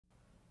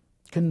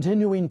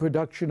Continuing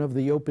production of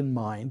The Open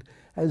Mind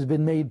has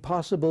been made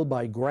possible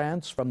by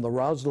grants from the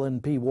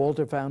Rosalind P.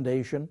 Walter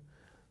Foundation,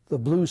 the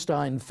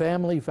Bluestein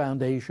Family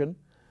Foundation,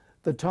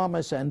 the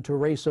Thomas and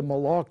Teresa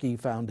Malarkey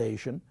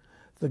Foundation,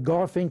 the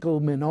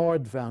Garfinkel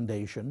Menard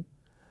Foundation,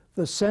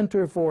 the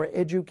Center for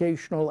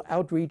Educational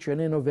Outreach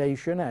and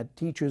Innovation at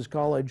Teachers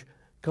College,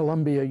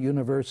 Columbia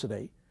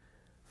University,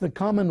 the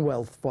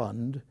Commonwealth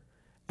Fund,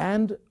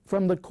 and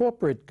from the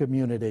corporate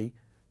community,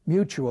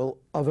 Mutual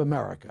of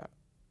America.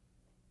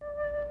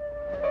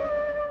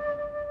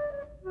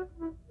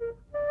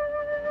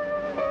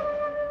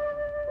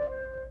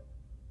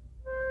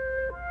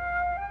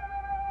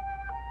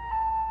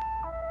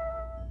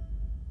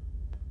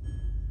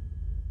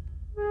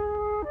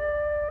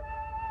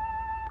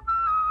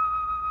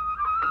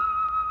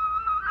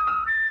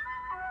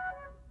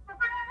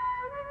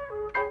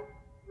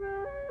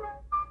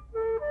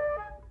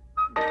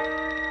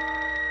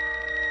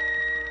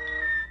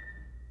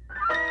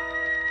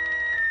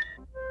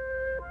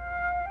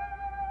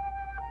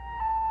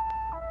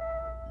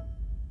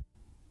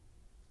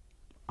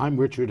 I'm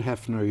Richard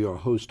Heffner, your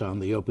host on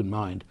The Open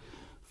Mind,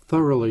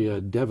 thoroughly a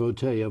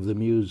devotee of the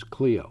muse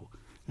Cleo,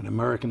 an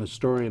American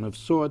historian of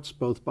sorts,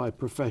 both by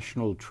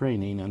professional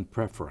training and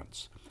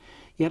preference.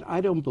 Yet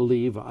I don't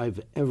believe I've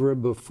ever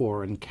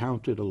before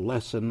encountered a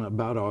lesson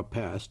about our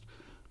past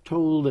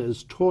told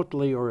as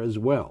tautly or as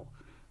well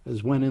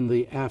as when, in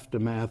the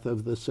aftermath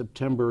of the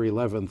September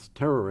 11th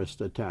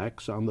terrorist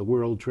attacks on the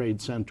World Trade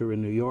Center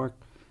in New York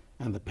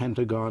and the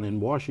Pentagon in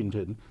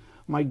Washington,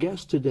 my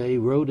guest today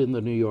wrote in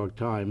the New York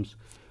Times,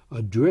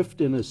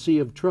 "Adrift in a sea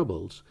of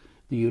troubles,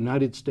 the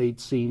United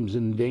States seems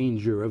in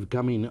danger of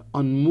coming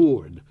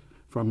unmoored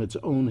from its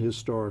own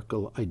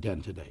historical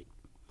identity."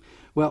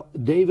 Well,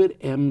 David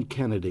M.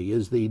 Kennedy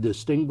is the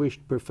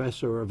distinguished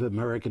professor of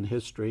American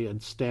history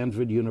at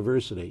Stanford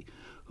University,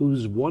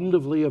 whose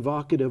wonderfully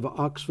evocative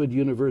Oxford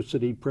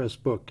University Press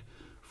book,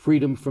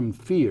 Freedom from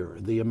Fear,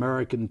 The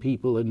American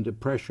People in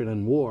Depression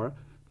and War,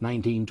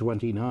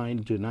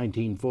 1929 to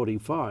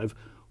 1945,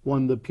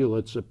 won the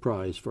Pulitzer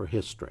Prize for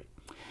History.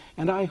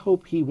 And I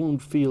hope he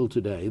won't feel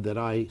today that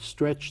I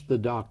stretched the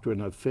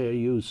doctrine of fair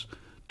use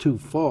too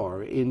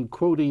far in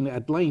quoting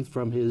at length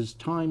from his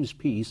Times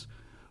piece,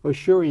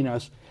 assuring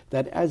us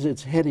that, as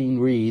its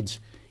heading reads,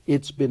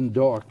 "It's been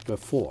dark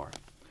before."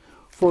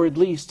 For at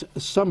least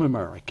some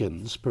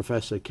Americans,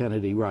 Professor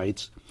Kennedy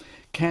writes,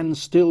 can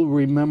still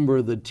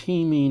remember the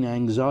teeming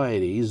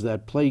anxieties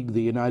that plagued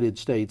the United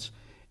States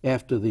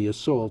after the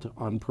assault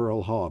on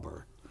Pearl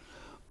Harbor.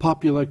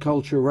 Popular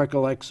culture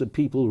recollects a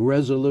people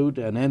resolute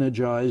and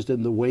energized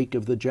in the wake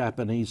of the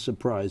Japanese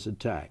surprise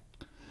attack.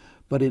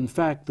 But in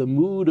fact, the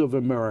mood of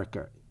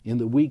America in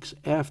the weeks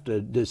after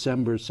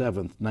December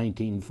 7th,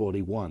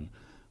 1941,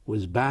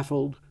 was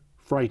baffled,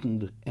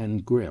 frightened,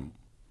 and grim.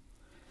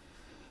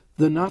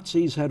 The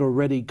Nazis had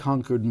already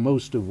conquered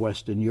most of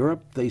Western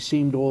Europe. They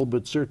seemed all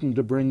but certain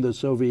to bring the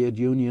Soviet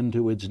Union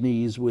to its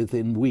knees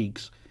within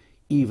weeks,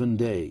 even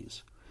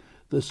days.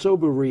 The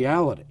sober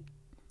reality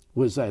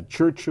was that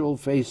Churchill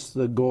faced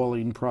the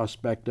galling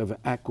prospect of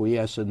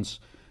acquiescence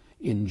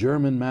in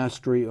German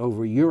mastery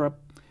over Europe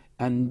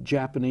and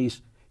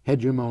Japanese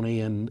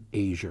hegemony in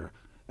Asia,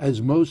 as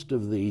most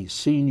of the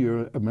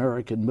senior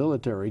American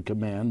military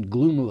command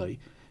gloomily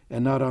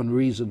and not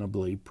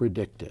unreasonably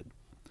predicted.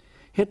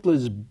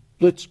 Hitler's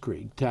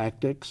blitzkrieg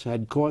tactics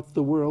had caught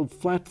the world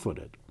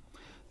flat-footed.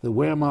 The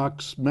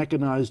Wehrmacht's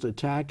mechanized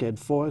attack had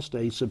forced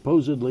a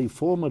supposedly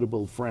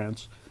formidable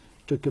France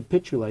to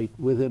capitulate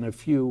within a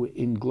few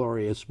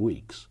inglorious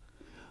weeks.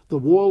 The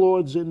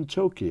warlords in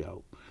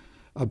Tokyo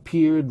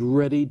appeared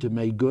ready to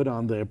make good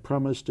on their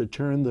promise to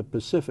turn the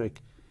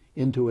Pacific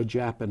into a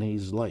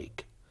Japanese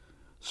lake.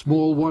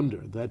 Small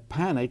wonder that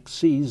panic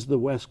seized the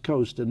West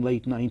Coast in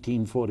late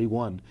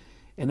 1941,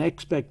 in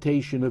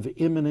expectation of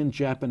imminent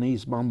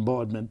Japanese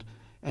bombardment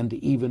and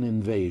even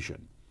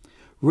invasion.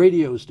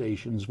 Radio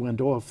stations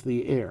went off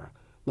the air,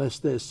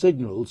 lest their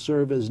signals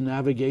serve as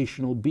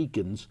navigational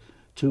beacons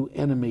to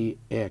enemy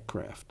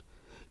aircraft.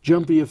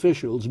 Jumpy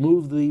officials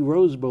moved the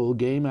Rose Bowl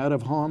game out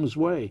of harm's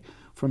way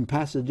from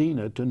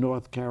Pasadena to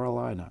North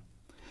Carolina.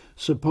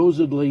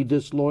 Supposedly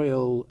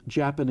disloyal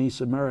Japanese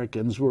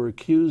Americans were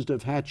accused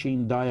of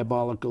hatching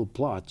diabolical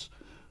plots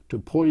to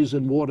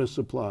poison water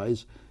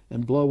supplies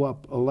and blow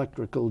up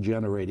electrical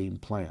generating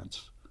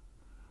plants.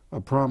 A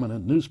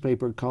prominent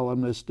newspaper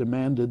columnist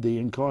demanded the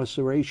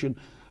incarceration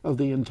of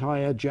the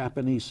entire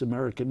Japanese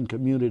American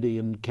community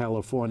in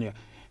California,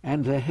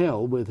 and to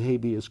hell with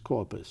habeas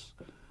corpus,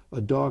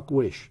 a dark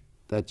wish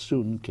that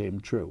soon came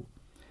true.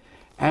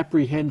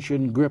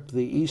 Apprehension gripped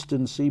the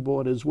eastern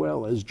seaboard as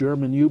well, as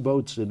German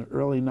U-boats in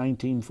early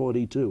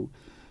 1942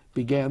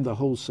 began the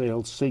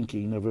wholesale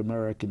sinking of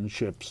American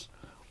ships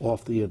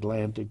off the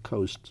Atlantic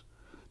coast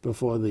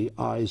before the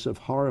eyes of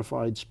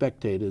horrified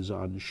spectators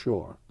on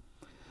shore.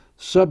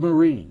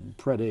 Submarine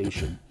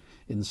predation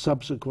in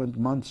subsequent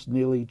months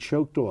nearly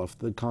choked off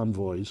the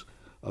convoys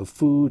of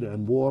food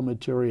and war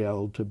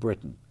materiel to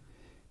Britain.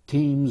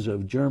 Teams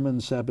of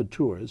German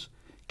saboteurs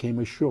came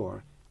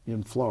ashore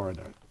in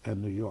Florida and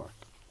New York.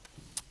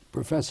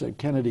 Professor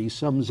Kennedy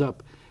sums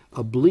up,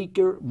 "A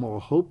bleaker, more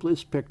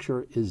hopeless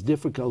picture is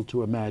difficult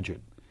to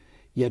imagine,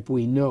 yet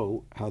we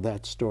know how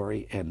that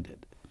story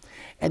ended."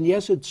 And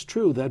yes, it's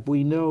true that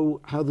we know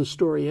how the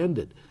story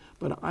ended,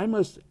 but I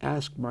must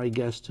ask my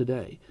guest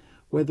today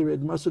whether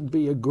it mustn't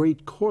be a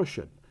great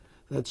caution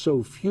that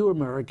so few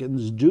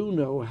Americans do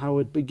know how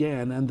it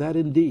began, and that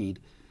indeed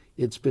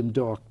it's been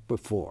dark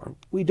before.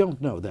 We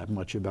don't know that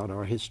much about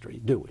our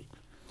history, do we?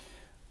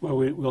 Well,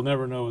 we'll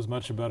never know as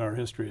much about our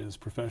history as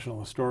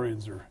professional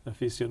historians or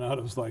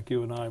aficionados like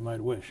you and I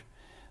might wish.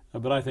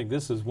 But I think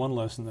this is one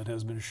lesson that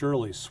has been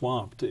surely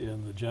swamped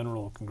in the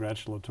general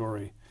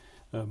congratulatory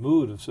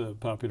mood of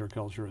popular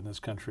culture in this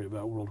country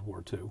about World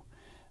War II,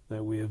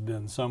 that we have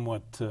been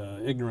somewhat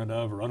ignorant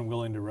of or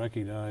unwilling to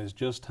recognize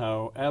just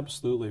how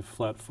absolutely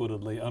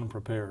flat-footedly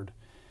unprepared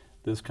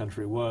this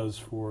country was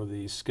for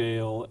the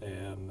scale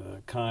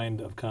and kind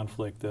of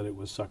conflict that it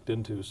was sucked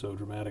into so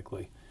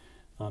dramatically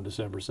on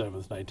December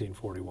 7th,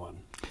 1941.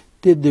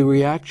 Did the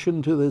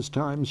reaction to this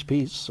Times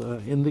piece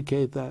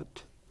indicate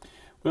that?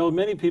 Well,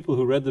 many people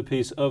who read the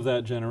piece of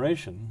that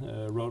generation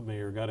wrote me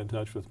or got in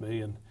touch with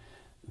me and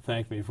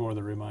thanked me for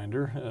the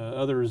reminder.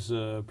 Others,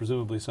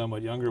 presumably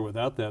somewhat younger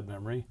without that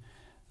memory,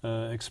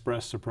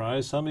 expressed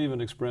surprise. Some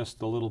even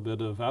expressed a little bit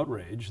of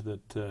outrage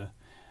that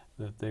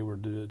they were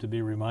to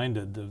be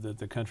reminded that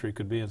the country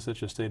could be in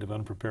such a state of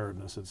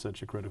unpreparedness at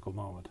such a critical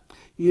moment.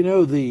 You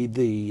know,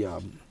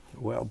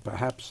 well,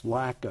 perhaps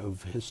lack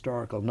of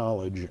historical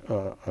knowledge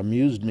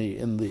amused me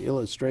in the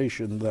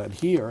illustration that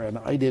here, and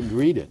I didn't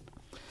read it,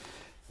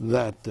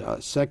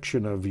 that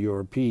section of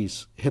your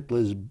piece,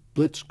 Hitler's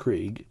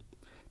Blitzkrieg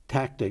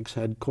tactics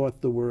had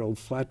caught the world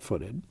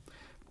flat-footed.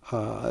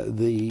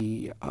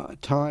 The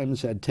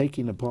Times had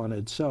taken upon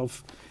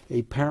itself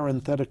a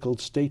parenthetical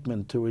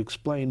statement to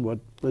explain what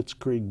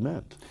Blitzkrieg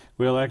meant.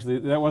 Well, actually,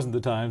 that wasn't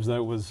the Times.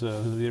 That was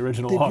the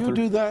original author. Did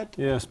you do that?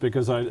 Yes,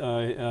 because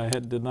I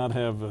did not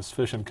have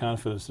sufficient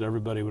confidence that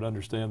everybody would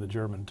understand the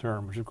German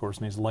term, which of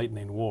course means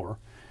lightning war.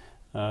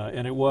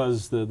 And it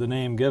was the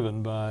name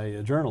given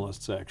by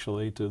journalists,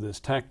 actually, to this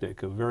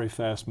tactic of very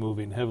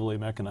fast-moving, heavily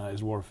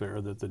mechanized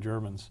warfare that the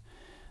Germans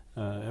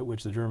at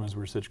which the Germans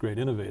were such great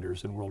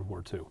innovators in World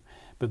War II.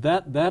 But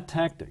that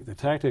tactic, the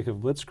tactic of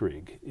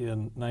Blitzkrieg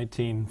in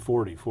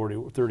 1940,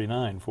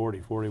 39, 40,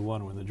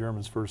 41, when the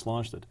Germans first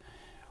launched it,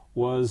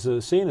 was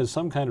seen as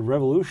some kind of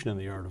revolution in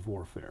the art of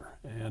warfare.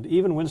 And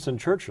even Winston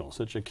Churchill,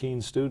 such a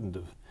keen student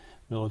of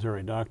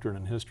military doctrine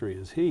and history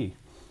as he,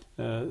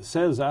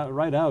 says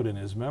right out in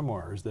his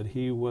memoirs that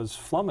he was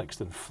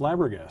flummoxed and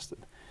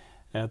flabbergasted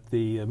at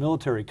the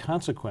military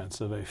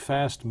consequence of a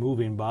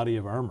fast-moving body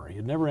of armor. He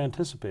had never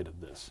anticipated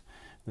this.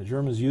 The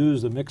Germans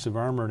used a mix of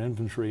armor and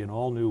infantry in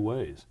all new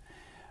ways.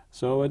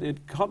 So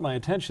it caught my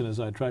attention as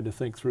I tried to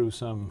think through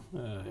some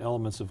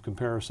elements of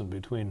comparison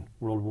between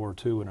World War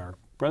II and our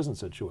present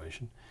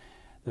situation,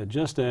 that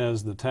just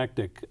as the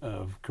tactic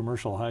of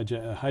commercial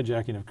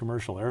hijacking of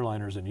commercial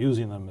airliners and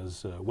using them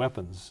as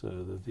weapons,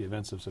 the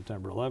events of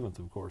September 11th,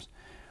 of course,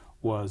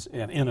 was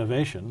an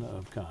innovation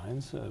of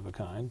a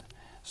kind,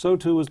 so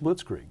too was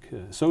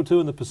Blitzkrieg. So too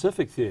in the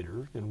Pacific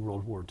theater in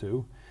World War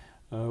II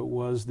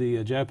was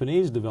the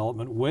Japanese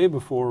development, way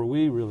before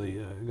we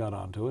really got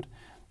onto it,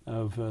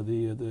 of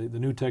the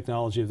new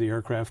technology of the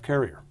aircraft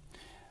carrier.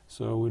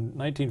 So in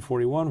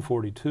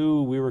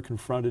 1941-42, we were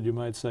confronted, you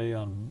might say,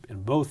 in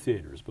both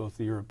theaters, both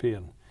the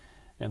European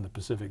and the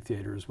Pacific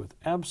theaters, with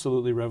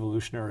absolutely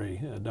revolutionary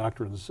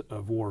doctrines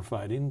of war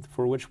fighting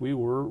for which we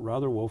were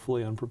rather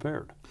woefully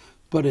unprepared.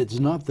 But it's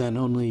not then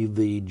only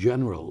the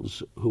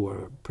generals who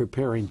are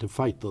preparing to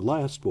fight the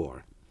last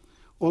war.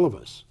 All of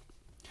us.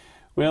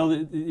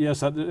 Well,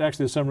 yes, actually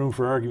there's some room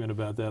for argument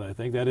about that, I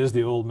think. That is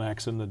the old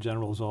maxim that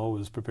generals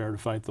always prepare to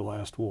fight the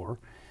last war.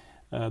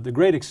 The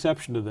great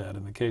exception to that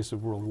in the case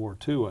of World War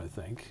II, I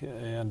think,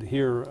 and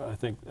here I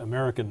think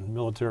American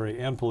military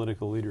and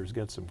political leaders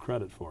get some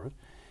credit for it,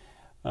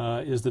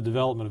 is the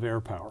development of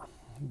air power.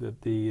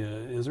 That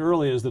as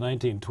early as the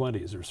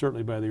 1920s, or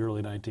certainly by the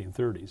early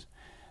 1930s,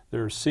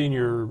 there are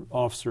senior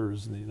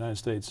officers in the United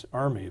States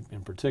Army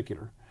in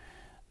particular,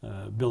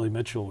 Billy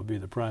Mitchell would be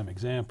the prime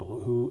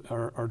example, who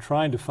are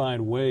trying to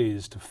find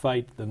ways to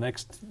fight the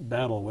next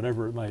battle,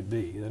 whatever it might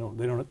be.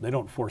 They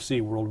don't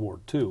foresee World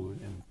War II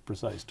in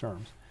precise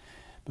terms,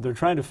 but they're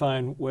trying to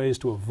find ways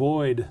to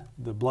avoid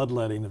the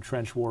bloodletting of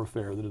trench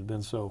warfare that had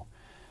been so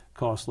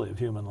costly of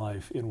human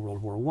life in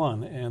World War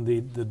I. And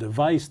the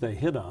device they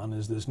hit on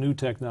is this new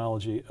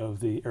technology of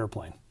the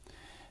airplane.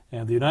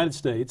 And the United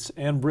States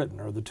and Britain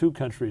are the two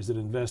countries that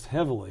invest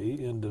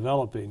heavily in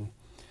developing,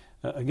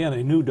 again,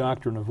 a new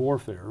doctrine of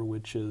warfare,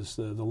 which is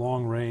the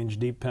long-range,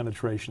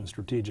 deep-penetration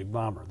strategic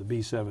bomber, the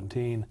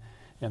B-17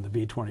 and the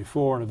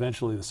B-24, and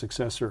eventually the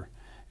successor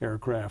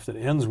aircraft that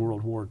ends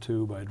World War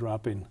II by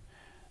dropping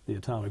the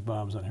atomic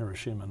bombs on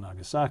Hiroshima and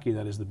Nagasaki,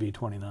 that is the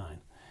B-29.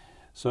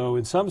 So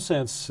in some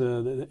sense,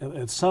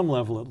 at some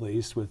level at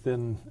least,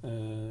 within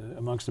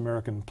amongst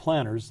American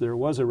planners, there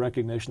was a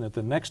recognition that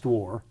the next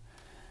war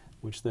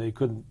which they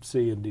couldn't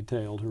see in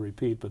detail to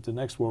repeat, but the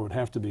next war would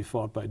have to be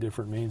fought by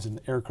different means, and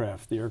the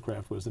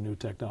aircraft was the new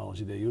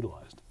technology they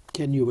utilized.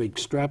 Can you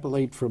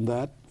extrapolate from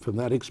that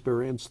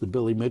experience, the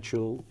Billy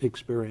Mitchell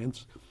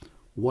experience,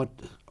 what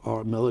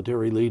our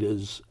military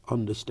leaders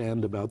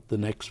understand about the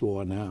next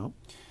war now?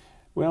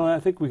 Well, I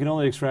think we can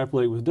only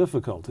extrapolate with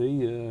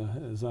difficulty.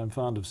 As I'm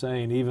fond of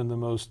saying, even the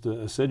most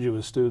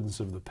assiduous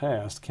students of the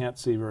past can't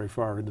see very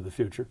far into the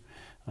future.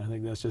 I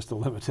think that's just a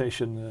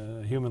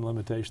limitation, a human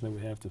limitation that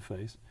we have to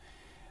face.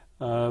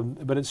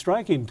 But it's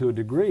striking to a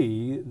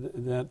degree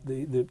that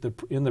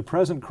in the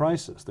present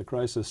crisis, the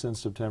crisis since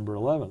September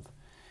 11th,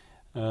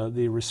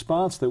 the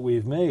response that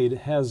we've made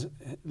has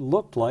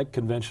looked like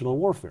conventional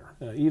warfare,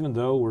 even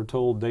though we're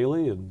told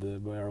daily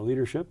and by our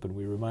leadership, and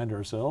we remind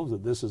ourselves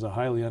that this is a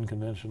highly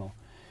unconventional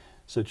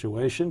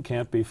situation,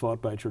 can't be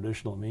fought by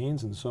traditional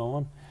means, and so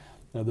on.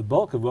 Now, the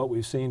bulk of what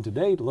we've seen to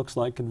date looks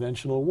like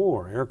conventional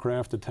war.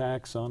 Aircraft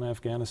attacks on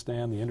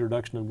Afghanistan, the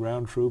introduction of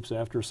ground troops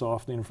after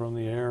softening from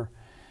the air,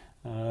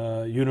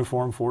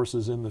 uniformed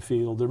forces in the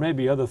field. There may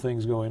be other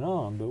things going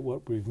on, but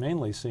what we've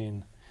mainly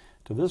seen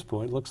to this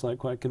point looks like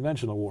quite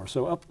conventional war.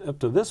 So up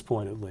to this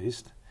point, at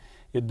least,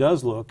 it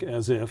does look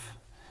as if,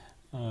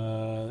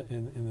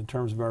 in the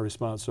terms of our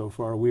response so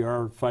far, we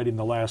are fighting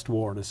the last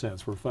war in a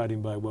sense. We're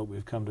fighting by what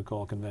we've come to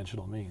call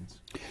conventional means.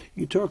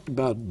 You talked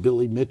about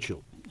Billy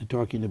Mitchell,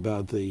 talking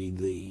about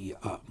the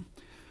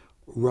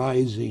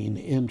rising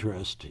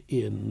interest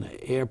in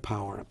air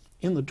power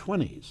in the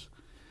 20s.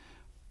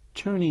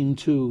 Turning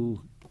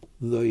to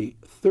the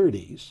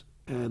 30s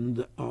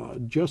and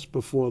just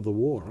before the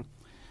war,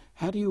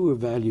 how do you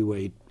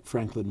evaluate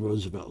Franklin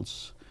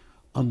Roosevelt's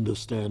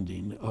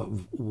understanding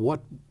of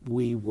what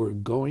we were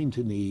going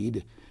to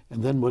need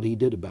and then what he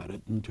did about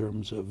it in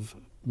terms of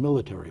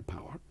military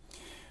power?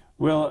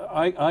 Well,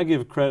 I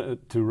give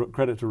credit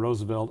to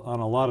Roosevelt on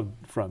a lot of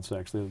fronts,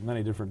 actually,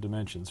 many different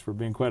dimensions, for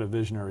being quite a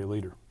visionary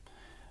leader.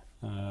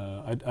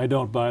 I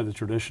don't buy the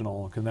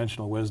traditional,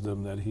 conventional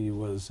wisdom that he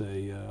was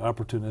a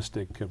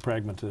opportunistic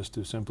pragmatist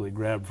who simply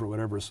grabbed for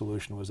whatever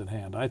solution was at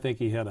hand. I think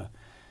he had a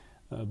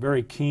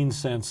very keen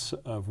sense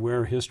of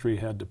where history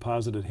had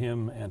deposited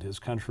him and his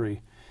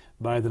country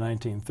by the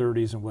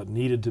 1930s and what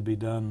needed to be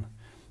done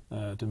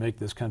to make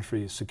this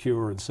country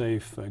secure and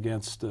safe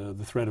against the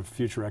threat of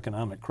future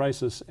economic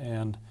crisis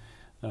and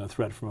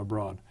threat from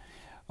abroad.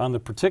 On the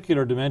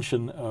particular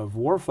dimension of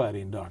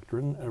warfighting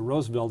doctrine,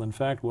 Roosevelt, in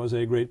fact, was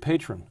a great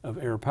patron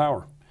of air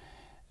power.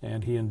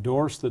 And he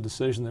endorsed the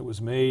decision that was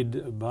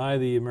made by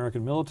the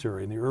American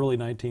military in the early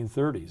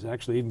 1930s,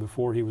 actually even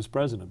before he was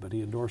president, but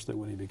he endorsed it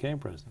when he became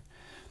president,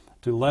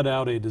 to let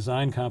out a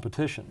design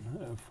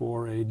competition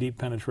for a deep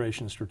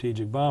penetration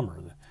strategic bomber,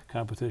 the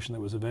competition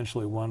that was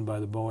eventually won by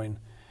the Boeing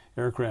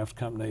Aircraft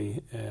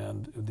Company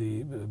and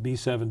the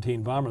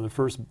B-17 bomber. The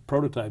first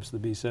prototypes of the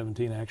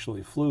B-17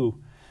 actually flew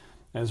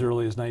as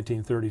early as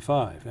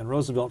 1935. And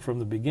Roosevelt, from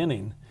the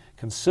beginning,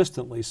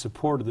 consistently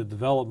supported the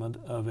development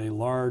of a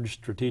large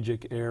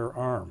strategic air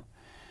arm.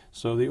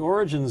 So the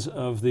origins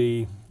of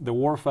the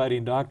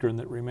warfighting doctrine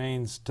that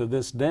remains to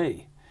this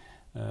day,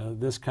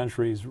 this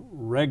country's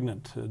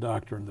regnant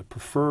doctrine,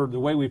 the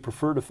way we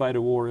prefer to fight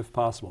a war if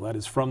possible, that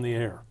is from the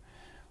air,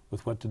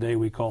 with what today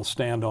we call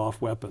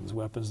standoff weapons,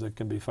 weapons that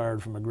can be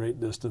fired from a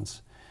great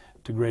distance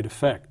to great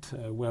effect,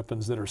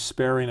 weapons that are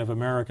sparing of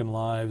American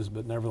lives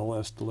but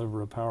nevertheless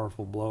deliver a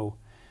powerful blow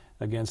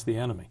against the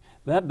enemy.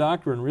 That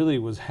doctrine really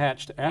was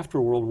hatched after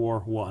World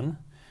War I.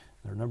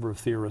 There are a number of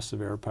theorists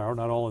of air power,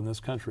 not all in this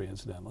country,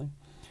 incidentally.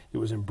 It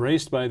was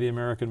embraced by the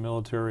American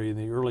military in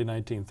the early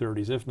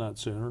 1930s, if not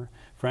sooner.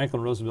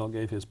 Franklin Roosevelt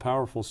gave his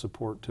powerful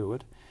support to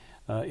it.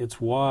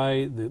 It's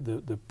why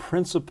the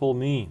principal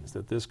means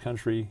that this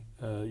country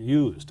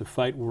used to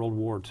fight World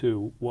War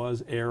II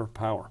was air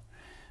power.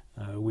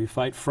 We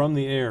fight from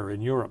the air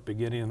in Europe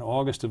beginning in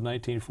August of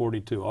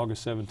 1942.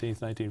 August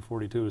 17th,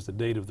 1942 is the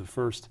date of the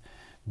first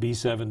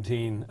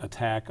B-17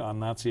 attack on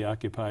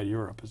Nazi-occupied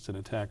Europe. It's an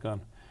attack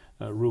on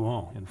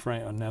Rouen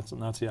on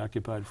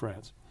Nazi-occupied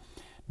France.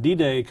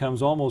 D-Day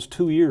comes almost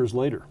 2 years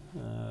later,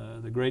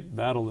 the great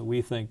battle that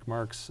we think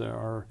marks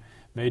our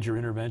major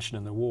intervention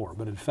in the war.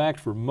 But in fact,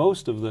 for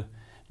most of the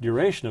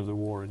duration of the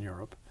war in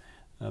Europe,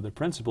 the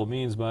principal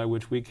means by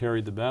which we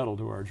carried the battle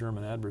to our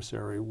German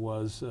adversary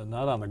was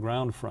not on the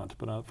ground front,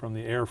 but from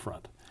the air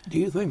front. Do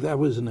you think that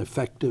was an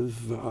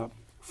effective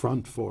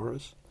front for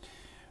us?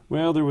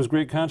 Well, there was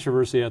great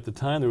controversy at the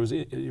time. There was,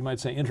 you might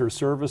say,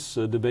 inter-service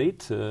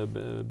debate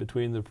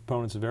between the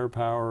proponents of air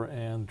power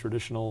and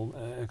traditional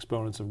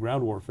exponents of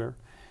ground warfare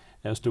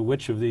as to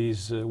which of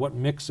these, what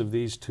mix of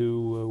these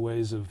two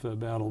ways of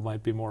battle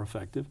might be more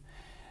effective.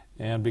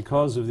 And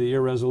because of the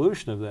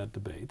irresolution of that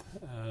debate,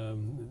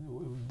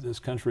 this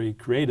country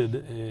created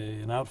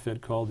an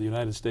outfit called the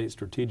United States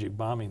Strategic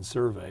Bombing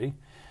Survey,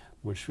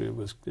 which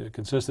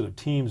consisted of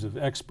teams of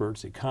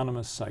experts,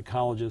 economists,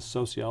 psychologists,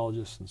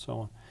 sociologists, and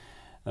so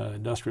on,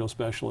 industrial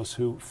specialists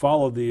who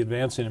followed the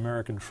advancing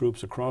American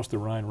troops across the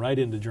Rhine right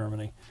into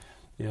Germany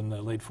in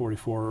late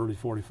 44, early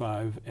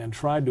 45, and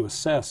tried to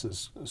assess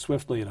as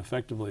swiftly and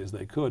effectively as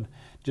they could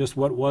just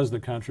what was the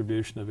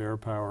contribution of air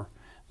power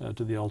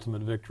to the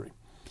ultimate victory.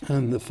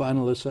 And the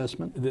final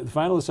assessment? The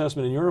final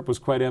assessment in Europe was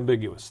quite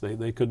ambiguous.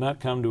 They could not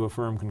come to a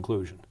firm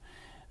conclusion.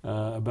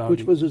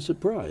 Which was a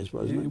surprise,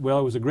 wasn't it? Well,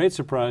 it was a great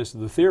surprise to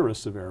the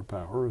theorists of air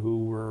power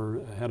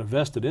who had a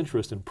vested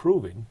interest in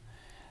proving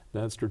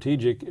that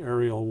strategic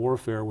aerial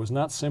warfare was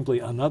not simply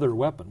another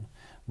weapon,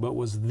 but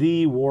was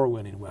the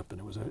war-winning weapon.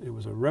 It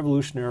was a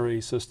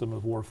revolutionary system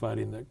of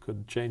warfighting that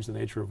could change the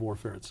nature of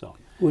warfare itself.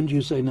 Wouldn't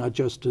you say not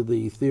just to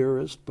the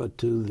theorists, but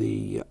to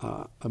the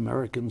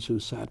Americans who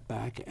sat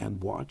back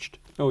and watched?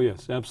 Oh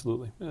yes,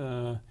 absolutely.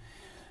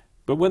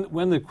 But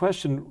when the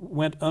question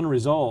went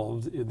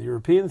unresolved in the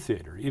European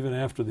theater, even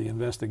after the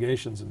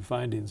investigations and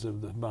findings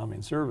of the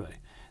bombing survey,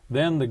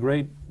 then the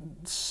great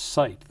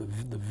site,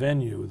 the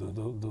venue,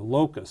 the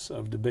locus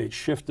of debate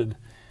shifted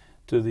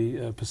to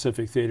the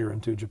Pacific theater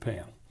and to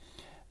Japan.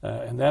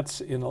 And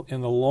that's, in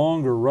the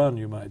longer run,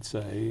 you might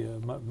say,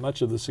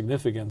 much of the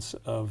significance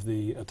of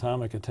the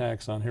atomic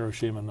attacks on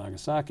Hiroshima and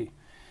Nagasaki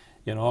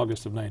in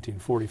August of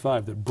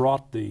 1945 that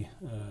brought the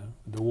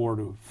war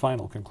to a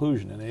final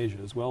conclusion in Asia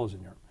as well as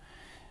in Europe.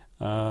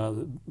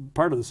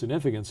 Part of the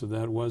significance of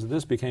that was that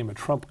this became a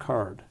trump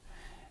card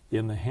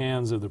in the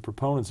hands of the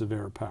proponents of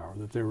air power,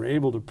 that they were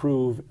able to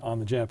prove on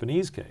the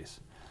Japanese case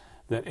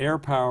that air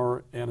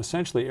power, and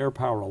essentially air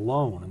power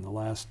alone in the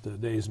last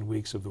days and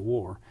weeks of the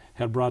war,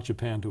 had brought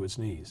Japan to its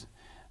knees.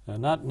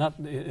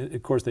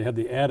 Of course, they had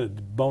the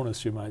added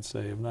bonus, you might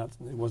say, of it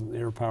wasn't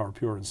air power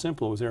pure and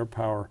simple, it was air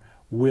power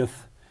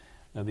with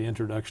the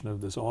introduction of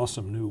this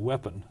awesome new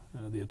weapon,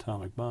 the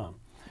atomic bomb.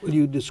 Well,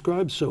 you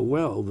described so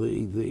well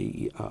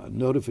the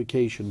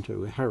notification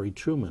to Harry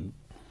Truman,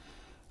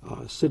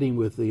 sitting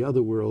with the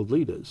other world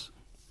leaders,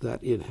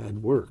 that it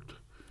had worked.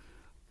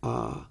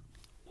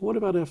 What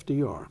about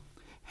FDR?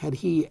 Had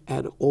he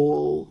at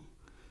all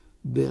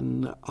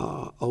been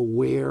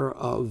aware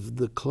of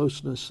the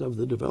closeness of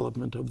the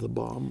development of the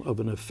bomb, of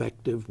an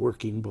effective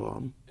working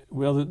bomb?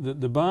 Well,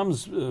 the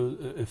bomb's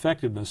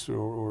effectiveness,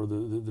 or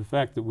the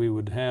fact that we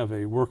would have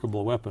a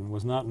workable weapon,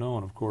 was not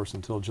known, of course,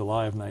 until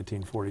July of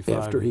 1945.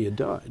 After he had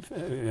died.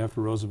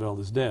 After Roosevelt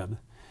is dead.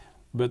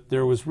 But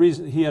there was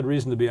he had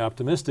reason to be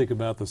optimistic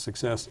about the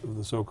success of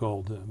the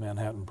so-called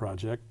Manhattan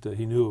Project.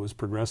 He knew it was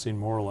progressing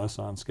more or less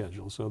on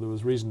schedule, so there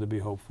was reason to be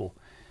hopeful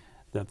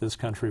that this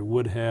country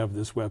would have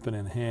this weapon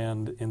in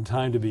hand in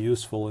time to be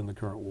useful in the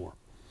current war.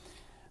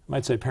 I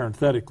might say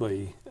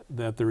parenthetically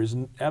that there is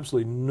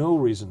absolutely no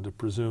reason to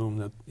presume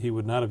that he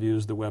would not have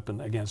used the weapon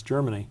against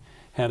Germany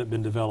had it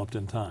been developed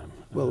in time.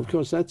 Well, of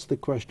course, that's the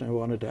question I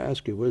wanted to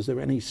ask you. Was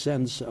there any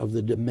sense of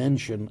the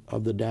dimension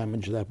of the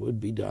damage that would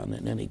be done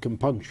and any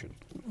compunction?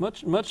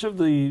 Much of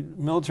the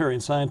military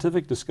and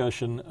scientific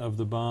discussion of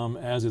the bomb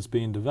as it's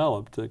being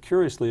developed,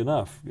 curiously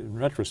enough, in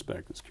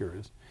retrospect it's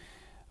curious,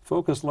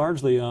 focused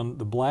largely on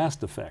the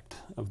blast effect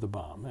of the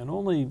bomb and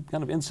only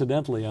kind of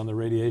incidentally on the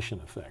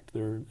radiation effect.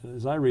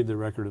 As I read the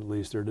record at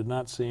least, there did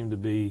not seem to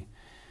be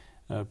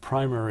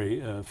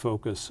primary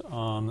focus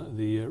on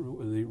the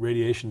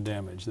radiation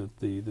damage that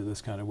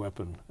this kind of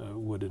weapon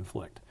would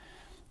inflict.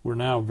 We're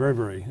now very,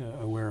 very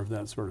aware of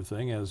that sort of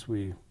thing, as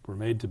we were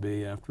made to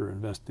be after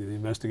the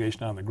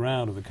investigation on the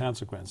ground of the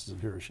consequences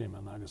of Hiroshima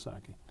and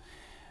Nagasaki.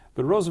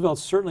 But Roosevelt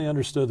certainly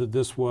understood that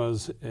this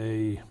was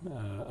a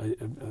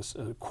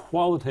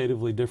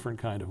qualitatively different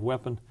kind of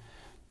weapon,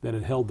 that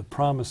it held the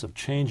promise of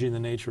changing the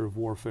nature of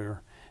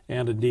warfare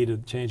and indeed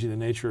of changing the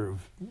nature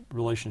of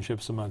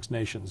relationships amongst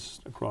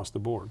nations across the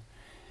board.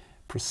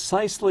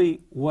 Precisely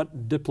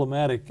what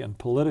diplomatic and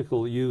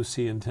political use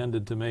he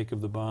intended to make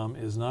of the bomb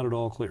is not at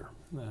all clear.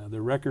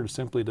 The record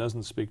simply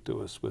doesn't speak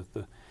to us with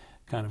the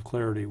kind of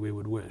clarity we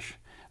would wish.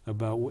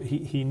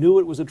 He knew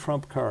it was a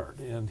trump card,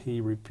 and he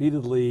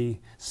repeatedly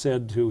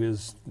said to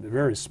his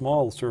very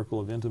small circle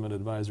of intimate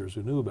advisors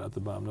who knew about the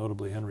bomb,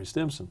 notably Henry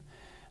Stimson,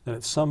 that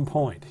at some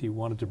point he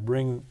wanted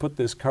to put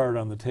this card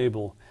on the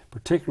table,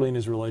 particularly in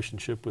his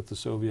relationship with the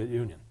Soviet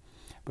Union.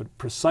 But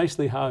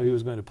precisely how he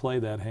was going to play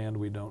that hand,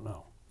 we don't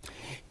know.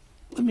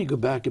 Let me go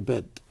back a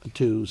bit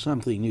to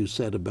something you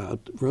said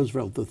about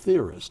Roosevelt the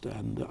theorist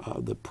and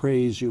the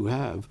praise you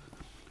have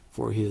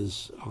for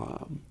his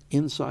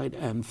insight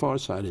and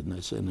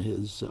farsightedness in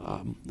his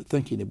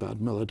thinking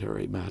about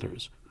military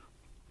matters.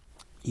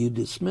 You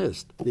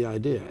dismissed the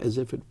idea as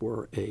if it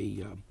were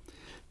a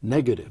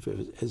negative,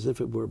 as if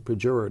it were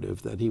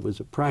pejorative, that he was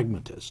a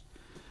pragmatist.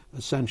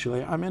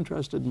 Essentially, I'm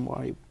interested in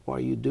why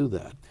you do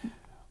that.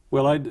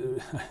 Well,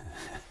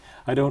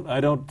 I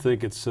don't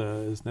think it's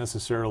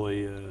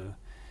necessarily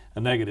a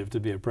negative to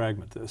be a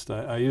pragmatist.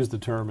 I use the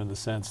term in the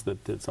sense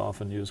that it's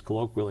often used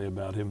colloquially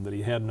about him, that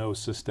he had no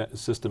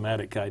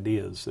systematic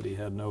ideas, that he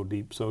had no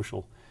deep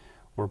social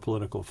or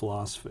political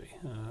philosophy.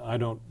 I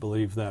don't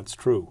believe that's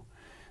true,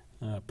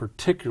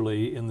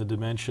 particularly in the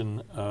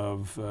dimension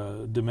of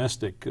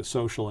domestic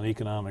social and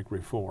economic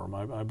reform.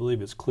 I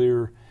believe it's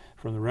clear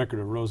from the record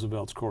of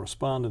Roosevelt's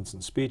correspondence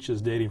and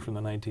speeches dating from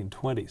the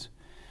 1920s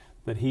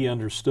that he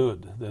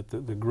understood that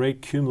the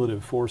great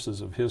cumulative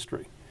forces of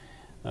history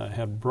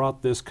had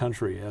brought this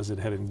country, as it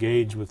had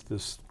engaged with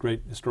this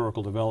great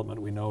historical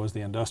development we know as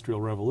the Industrial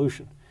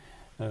Revolution,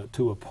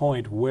 to a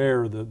point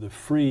where the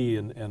free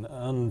and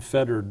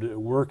unfettered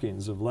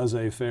workings of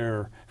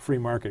laissez-faire free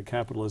market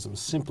capitalism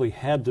simply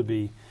had to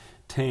be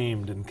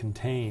tamed and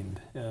contained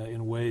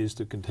in ways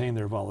to contain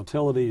their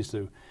volatilities,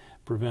 to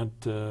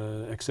prevent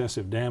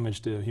excessive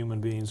damage to human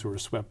beings who were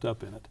swept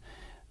up in it.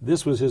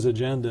 This was his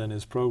agenda and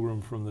his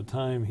program from the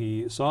time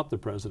he sought the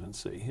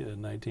presidency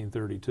in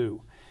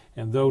 1932.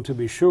 And though, to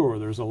be sure,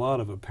 there's a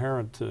lot of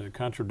apparent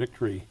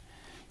contradictory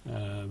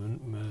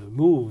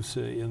moves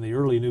in the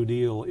early New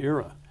Deal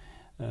era,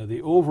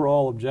 the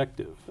overall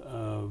objective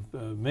of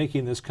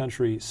making this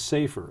country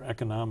safer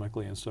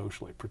economically and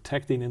socially,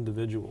 protecting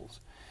individuals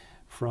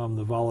from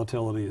the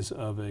volatilities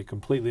of a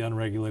completely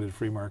unregulated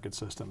free market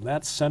system,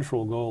 that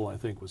central goal, I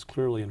think, was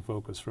clearly in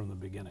focus from the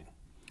beginning.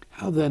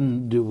 How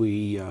then do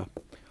we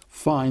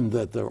find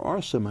that there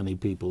are so many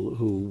people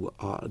who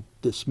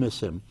dismiss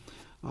him?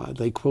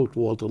 They quote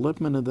Walter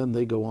Lippmann, and then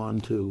they go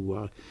on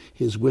to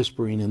his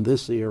whispering in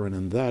this ear and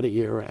in that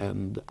ear,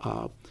 and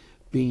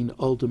being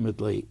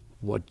ultimately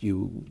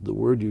the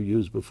word you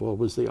used before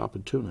was the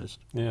opportunist.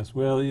 Yes,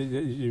 well,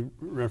 you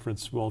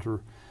referenced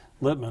Walter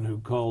Lippmann, who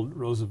called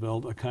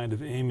Roosevelt a kind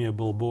of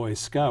amiable Boy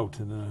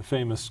Scout. In a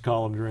famous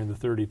column during the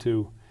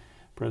 32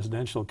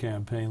 presidential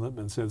campaign,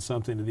 Lippmann said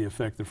something to the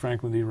effect that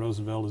Franklin D.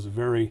 Roosevelt is a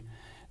very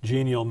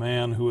genial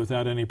man who,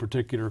 without any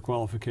particular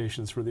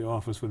qualifications for the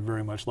office, would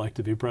very much like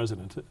to be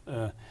president.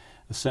 A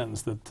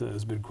sentence that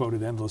has been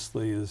quoted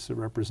endlessly as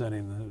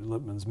representing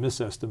Lippmann's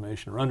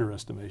misestimation or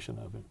underestimation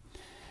of him.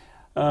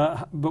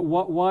 But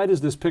why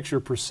does this picture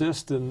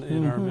persist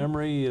in our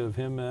memory of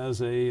him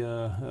as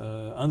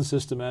a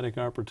unsystematic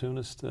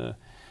opportunist?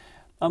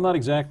 I'm not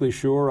exactly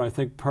sure. I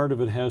think part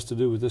of it has to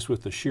do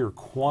with the sheer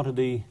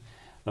quantity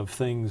of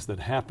things that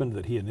happened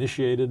that he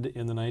initiated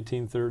in the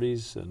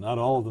 1930s, and not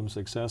all of them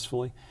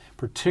successfully,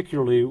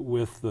 particularly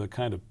with the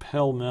kind of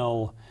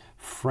pell-mell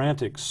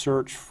frantic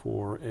search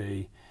for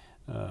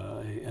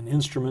an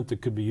instrument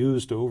that could be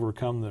used to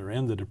overcome or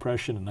end the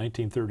Depression in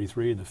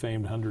 1933 in the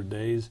famed 100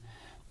 Days.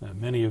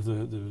 Many of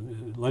the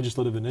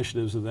legislative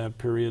initiatives of that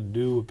period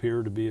do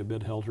appear to be a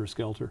bit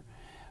helter-skelter.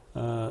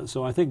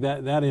 So I think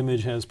that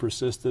image has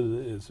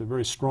persisted. It's a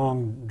very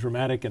strong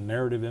dramatic and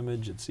narrative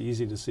image. It's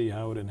easy to see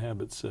how it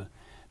inhabits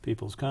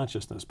people's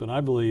consciousness. But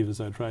I believe, as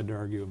I tried to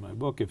argue in my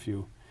book, if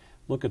you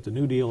look at the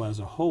New Deal as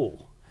a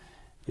whole,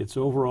 its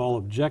overall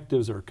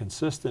objectives are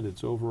consistent,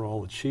 its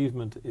overall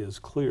achievement is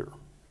clear.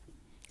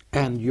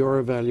 And your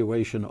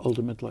evaluation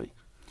ultimately,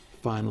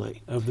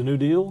 finally? Of the New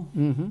Deal?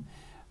 Mm-hmm.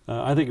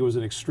 I think it was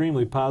an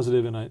extremely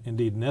positive and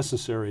indeed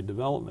necessary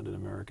development in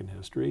American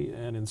history,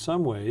 and in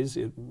some ways,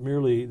 the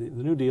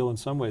New Deal in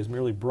some ways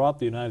merely brought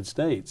the United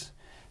States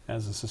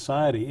as a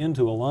society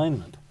into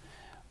alignment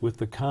with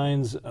the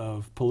kinds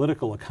of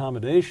political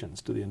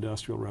accommodations to the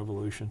Industrial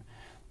Revolution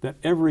that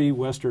every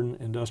Western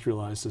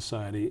industrialized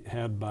society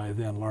had by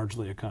then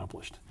largely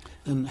accomplished.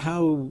 And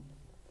how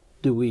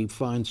do we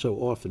find so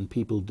often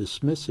people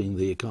dismissing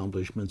the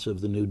accomplishments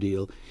of the New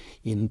Deal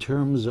in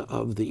terms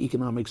of the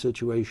economic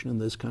situation in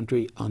this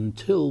country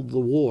until the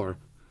war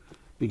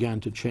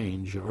began to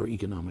change our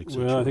economic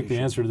situation? Well, I think the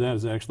answer to that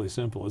is actually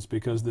simple. It's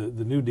because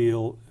the New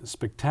Deal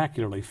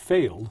spectacularly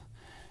failed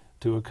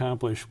to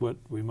accomplish what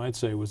we might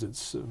say was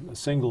its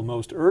single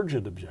most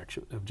urgent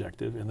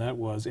objective, and that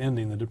was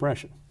ending the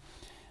Depression.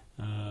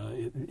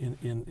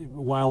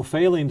 While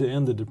failing to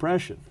end the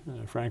Depression,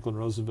 Franklin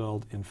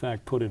Roosevelt, in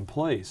fact, put in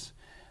place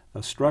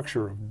a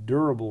structure of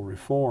durable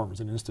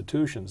reforms and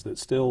institutions that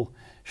still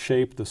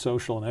shape the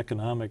social and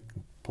economic,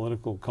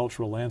 political,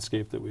 cultural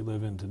landscape that we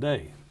live in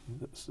today.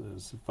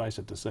 Suffice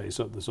it to say,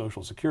 so the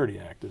Social Security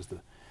Act is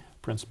the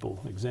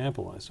principal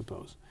example, I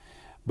suppose.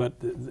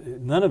 But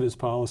none of his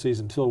policies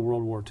until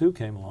World War II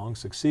came along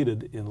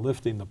succeeded in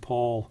lifting the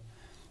pall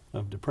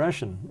of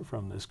depression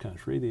from this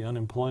country. The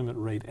unemployment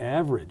rate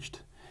averaged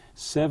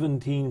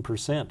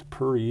 17%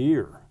 per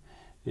year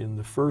in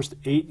the first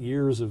 8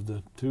 years of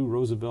the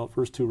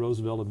first two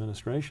Roosevelt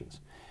administrations.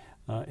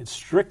 It's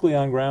strictly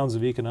on grounds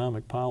of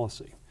economic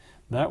policy.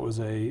 That was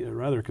a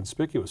rather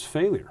conspicuous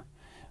failure.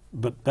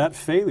 But that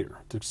failure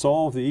to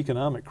solve the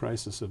economic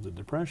crisis of the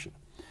Depression,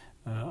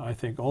 I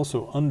think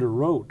also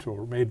underwrote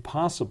or made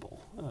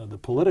possible the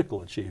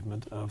political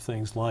achievement of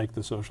things like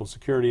the Social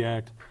Security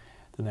Act,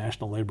 the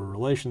National Labor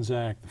Relations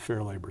Act, the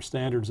Fair Labor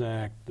Standards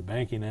Act, the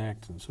Banking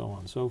Act, and so on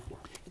and so forth.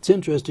 It's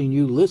interesting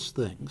you list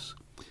things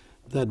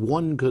that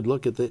one could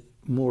look at the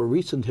more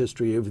recent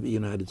history of the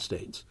United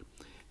States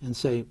and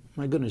say,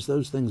 my goodness,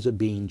 those things are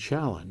being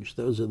challenged.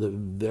 Those are the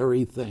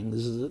very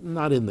things,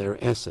 not in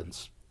their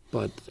essence,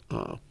 but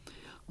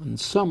on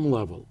some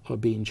level are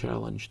being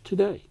challenged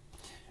today.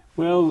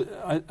 Well,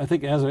 I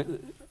think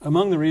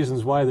among the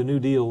reasons why the New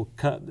Deal,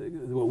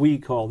 what we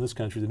call in this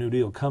country the New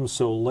Deal, comes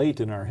so late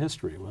in our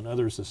history, when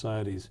other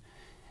societies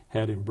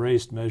had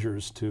embraced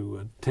measures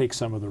to take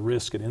some of the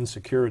risk and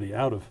insecurity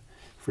out of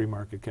free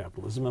market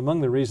capitalism. Among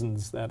the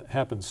reasons that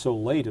happened so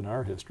late in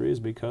our history is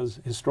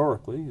because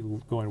historically,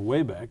 going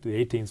way back to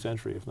the 18th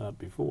century, if not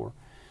before,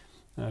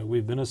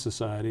 we've been a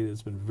society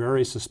that's been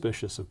very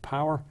suspicious of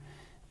power,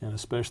 and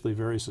especially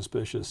very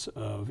suspicious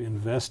of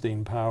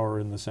investing power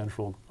in the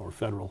central or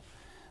federal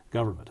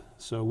government.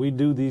 So we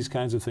do these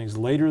kinds of things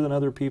later than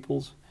other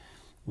peoples.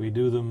 We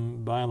do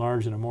them, by and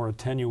large, in a more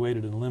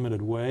attenuated and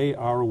limited way.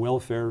 Our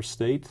welfare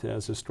state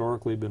has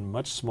historically been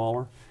much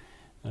smaller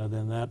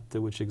than that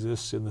which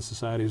exists in the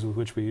societies with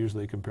which we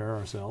usually compare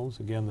ourselves.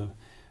 Again, the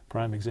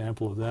prime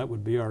example of that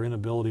would be our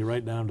inability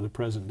right down to the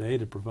present day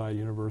to provide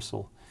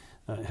universal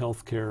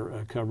health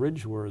care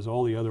coverage, whereas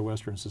all the other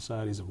Western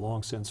societies have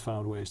long since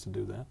found ways to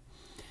do that.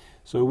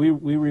 So we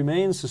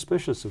remain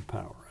suspicious of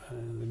power.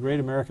 The great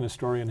American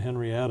historian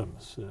Henry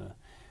Adams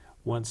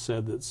once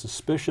said that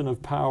suspicion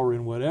of power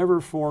in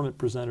whatever form it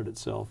presented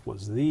itself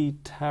was the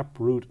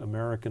taproot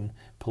American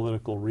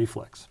political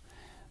reflex.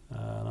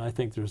 And I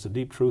think there's a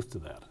deep truth to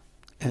that.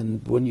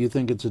 And when you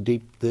think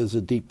there's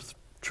a deep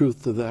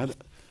truth to that,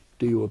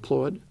 do you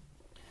applaud?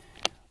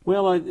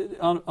 Well,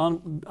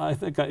 I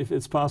think if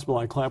it's possible,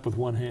 I clap with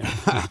one hand.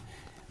 I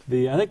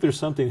think there's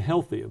something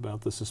healthy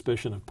about the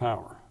suspicion of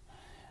power.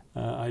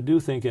 I do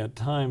think at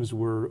times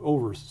we're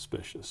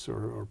over-suspicious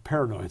or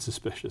paranoid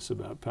suspicious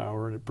about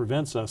power, and it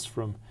prevents us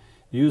from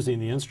using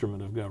the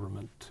instrument of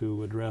government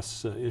to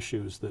address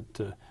issues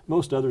that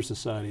most other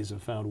societies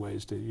have found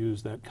ways to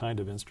use that kind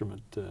of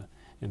instrument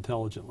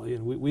intelligently,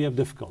 and we have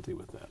difficulty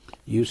with that.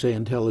 You say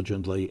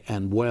intelligently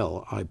and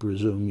well, I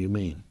presume you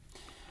mean.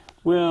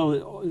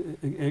 Well,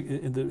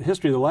 the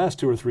history of the last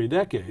 2 or 3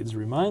 decades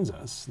reminds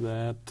us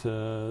that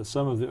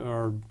some of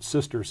our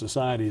sister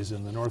societies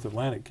in the North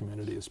Atlantic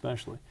community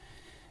especially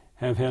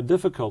have had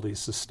difficulties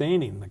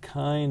sustaining the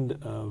kind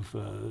of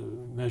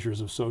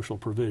measures of social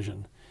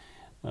provision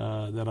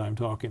that I'm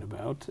talking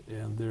about,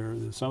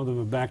 and some of them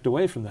have backed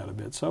away from that a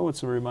bit. So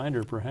it's a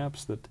reminder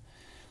perhaps that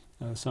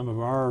some of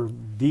our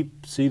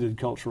deep-seated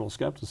cultural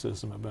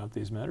skepticism about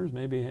these matters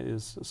maybe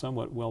is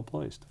somewhat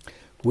well-placed.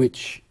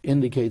 Which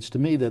indicates to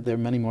me that there are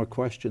many more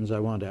questions I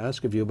want to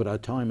ask of you, but our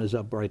time is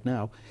up right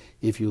now.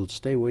 If you'll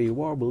stay where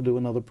you are, we'll do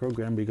another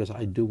program because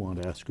I do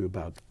want to ask you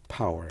about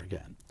power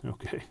again.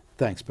 Okay.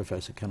 Thanks,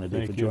 Professor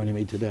Kennedy, for joining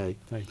me today.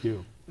 Thank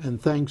you. And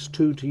thanks,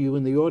 too, to you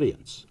in the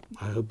audience.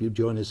 I hope you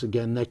join us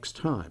again next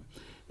time.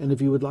 And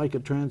if you would like a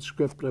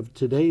transcript of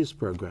today's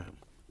program,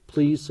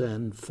 please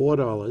send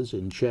 $4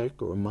 in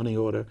check or money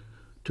order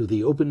to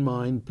the Open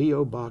Mind,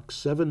 P.O. Box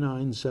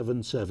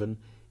 7977,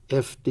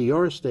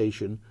 FDR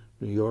Station,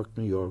 New York,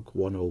 New York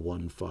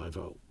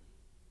 10150.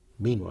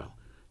 Meanwhile,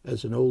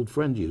 as an old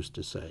friend used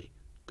to say,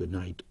 good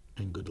night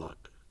and good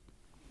luck.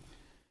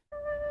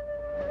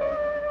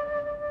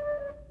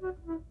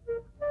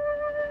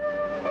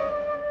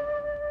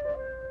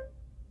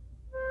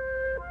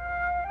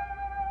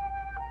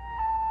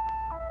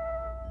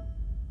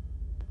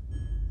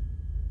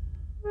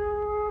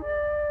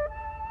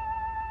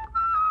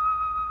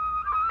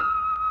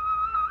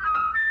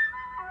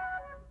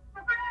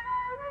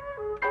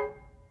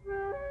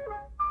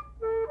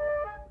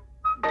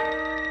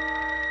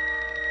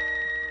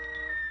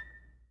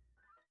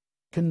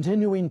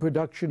 Continuing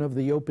production of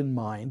The Open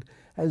Mind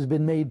has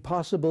been made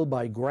possible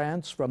by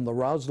grants from the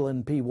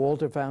Rosalind P.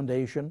 Walter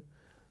Foundation,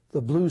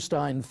 the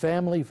Bluestein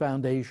Family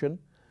Foundation,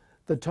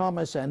 the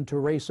Thomas and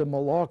Teresa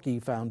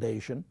Malarkey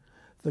Foundation,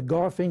 the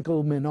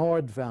Garfinkel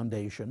Menard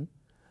Foundation,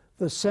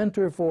 the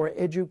Center for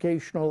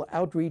Educational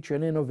Outreach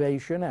and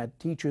Innovation at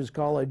Teachers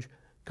College,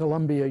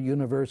 Columbia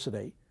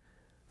University,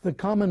 the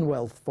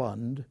Commonwealth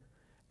Fund,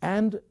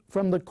 and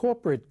from the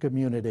corporate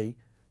community,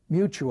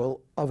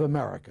 Mutual of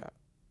America.